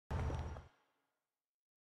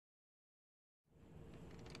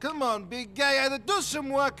Come on, big guy. Either do some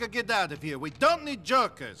work or get out of here. We don't need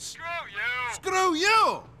jokers. Screw you! Screw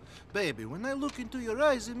you! Baby, when I look into your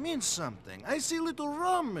eyes, it means something. I see little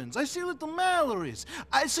Romans. I see little Mallorys.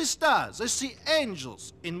 I see stars. I see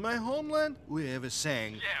angels. In my homeland, we have a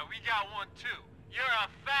saying. Yeah, we got one too. You're a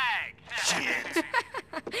fag.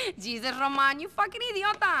 Jesus, Roman, you fucking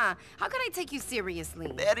idiota. How can I take you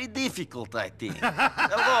seriously? Very difficult, I think.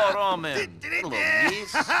 Hello, Roman. Hello,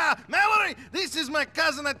 miss. Mallory, this is my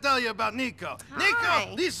cousin I tell you about, Nico. Hi.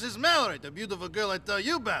 Nico, this is Mallory, the beautiful girl I tell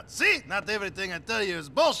you about. See? Not everything I tell you is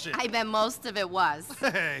bullshit. I bet most of it was.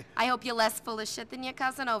 Hey. I hope you're less full of shit than your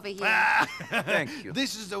cousin over here. Thank you.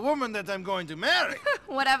 This is the woman that I'm going to marry.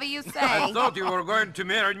 Whatever you say. I thought you were going to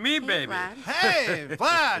marry me, baby. Vlad. Hey,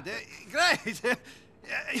 Vlad, great.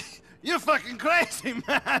 You're fucking crazy,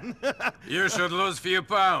 man. You should lose a few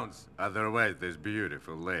pounds. Otherwise, this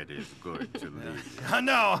beautiful lady is going to leave. I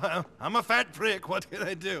know. I'm a fat prick. What can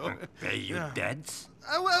I do? Pay you debts?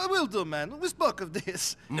 I will do, man. We spoke of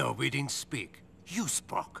this. No, we didn't speak. You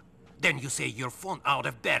spoke. Then you say your phone out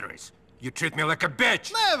of batteries. You treat me like a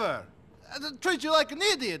bitch. Never. I treat you like an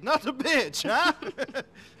idiot, not a bitch, huh?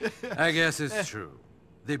 I guess it's true.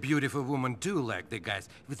 The beautiful women do like the guys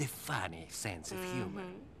with a funny sense of humor.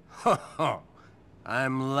 Ho ho!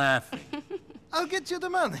 I'm laughing. I'll get you the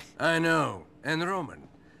money. I know. And Roman,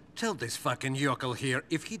 tell this fucking yokel here,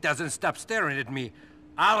 if he doesn't stop staring at me,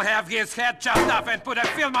 I'll have his head chopped off and put a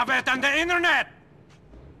film of it on the internet!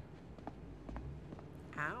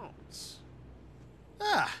 Ouch.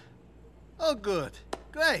 Ah. Oh, good.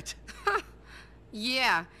 Great.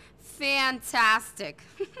 Yeah, fantastic.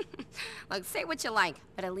 Look, say what you like,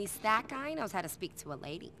 but at least that guy knows how to speak to a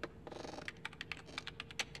lady.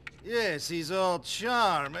 Yes, he's all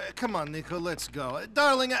charm. Come on, Nico, let's go.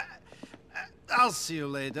 Darling, I'll see you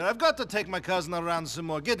later. I've got to take my cousin around some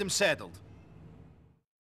more. Get him settled.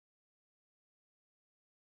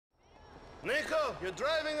 Nico, you're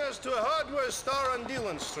driving us to a hardware store on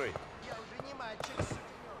Dillon Street.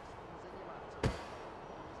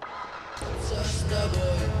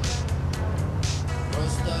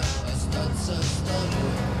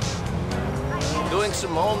 Doing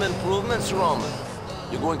some home improvements, Roman.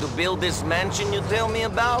 You're going to build this mansion you tell me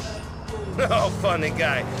about? Oh, funny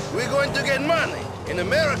guy. We're going to get money. In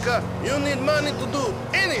America, you need money to do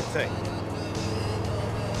anything.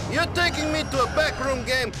 You're taking me to a backroom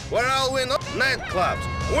game where I'll win nightclubs,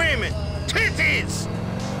 women, titties!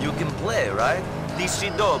 You can play, right? Ti si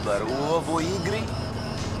dobar u ovoj igri?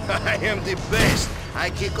 I am the best. I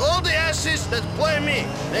kick all the asses that play me.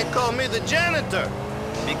 They call me the janitor.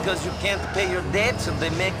 Because you can't pay your debts and they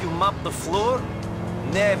make you mop the floor?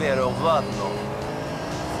 Never vadno.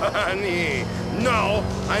 Funny. No,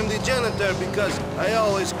 I'm the janitor because I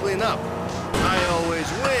always clean up. I always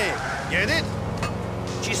win. Get it?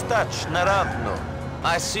 Čistać naravno.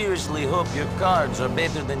 I seriously hope your cards are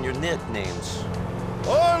better than your nicknames.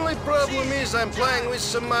 Only problem is I'm playing with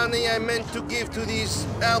some money I meant to give to these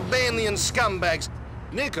Albanian scumbags.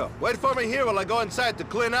 Nico, wait for me here while I go inside to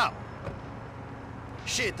clean up.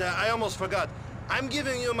 Shit, I almost forgot. I'm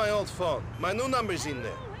giving you my old phone. My new number's in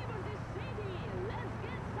there.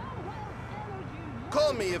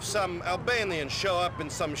 Call me if some Albanians show up in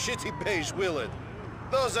some shitty beige Willard.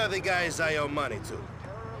 Those are the guys I owe money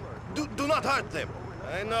to. Do not hurt them.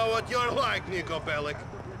 I know what you're like, Nico Bellic.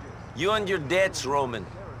 You and your debts, Roman.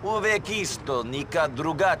 Uvek isto, nikad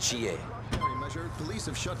drugačije. Police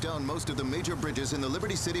have shut down most of the major bridges in the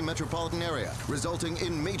Liberty City metropolitan area, resulting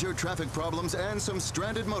in major traffic problems and some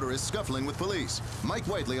stranded motorists scuffling with police. Mike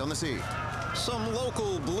Whiteley on the scene. Some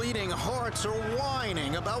local bleeding hearts are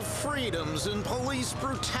whining about freedoms and police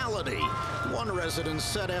brutality. One resident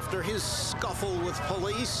said after his scuffle with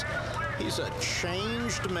police, he's a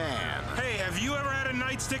changed man. Hey, have you ever had a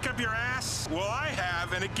nightstick up your ass? Well, I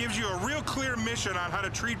have, and it gives you a real clear mission on how to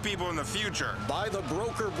treat people in the future. By the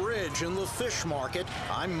Broker Bridge in the fish market,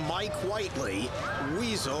 I'm Mike Whiteley,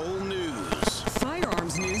 Weasel News.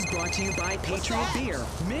 Firearms news brought to you by Patriot Beer.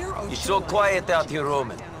 Mayor Ochoa. It's so quiet out here,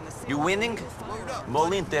 Roman. You winning?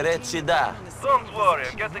 Molinte reci da. Don't worry,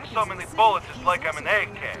 getting so many bullets is like I'm an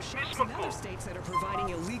AK. States that are providing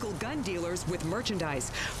illegal gun dealers with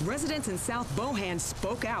merchandise. Residents in South Bohan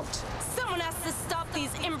spoke out. Someone has to stop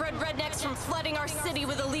these inbred rednecks from flooding our city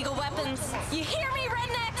with illegal weapons. You hear me,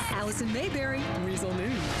 rednecks? Allison Mayberry, Weasel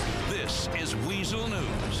News. This is Weasel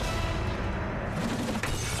News.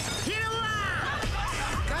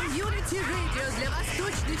 Community Radio для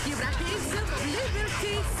восточных европейцев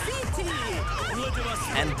Liberty City.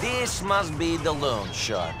 And this must be the loan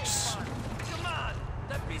sharks. Come on!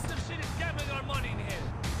 That piece of shit is gambling our money in here.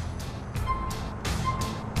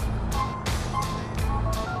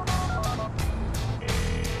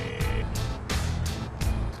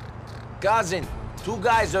 Cousin, two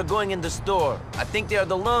guys are going in the store. I think they are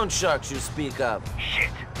the loan sharks you speak of.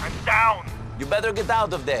 Shit, I'm down. You better get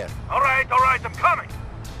out of there. All right, I'm coming.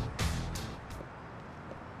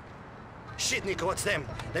 Shit, Nico, it's them.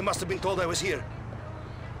 They must have been told I was here.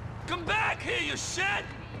 Come back here, you shit!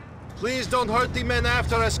 Please don't hurt the men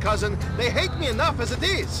after us, cousin. They hate me enough as it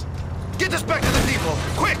is. Get us back to the depot,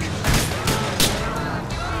 quick!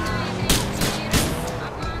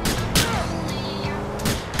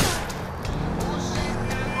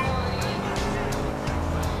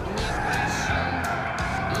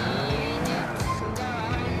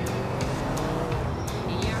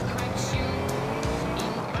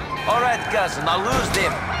 All right, cousin, I'll lose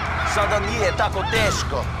them. Suddenly, tako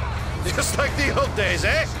teško. Just like the old days,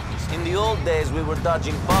 eh? In the old days, we were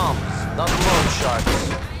dodging bombs, not loan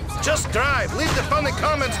sharks. Just drive. Leave the funny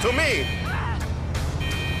comments to me.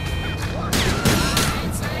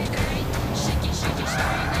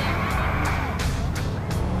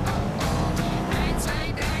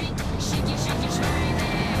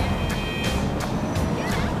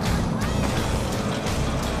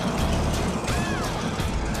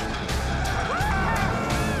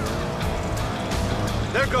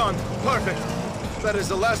 They're gone. Perfect. That is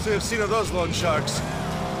the last we have seen of those loan sharks.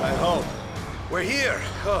 I hope. We're here.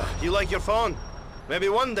 Oh, you like your phone? Maybe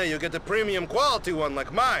one day you'll get a premium quality one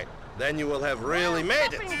like mine. Then you will have really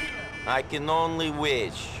made it. I can only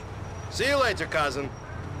wish. See you later, cousin.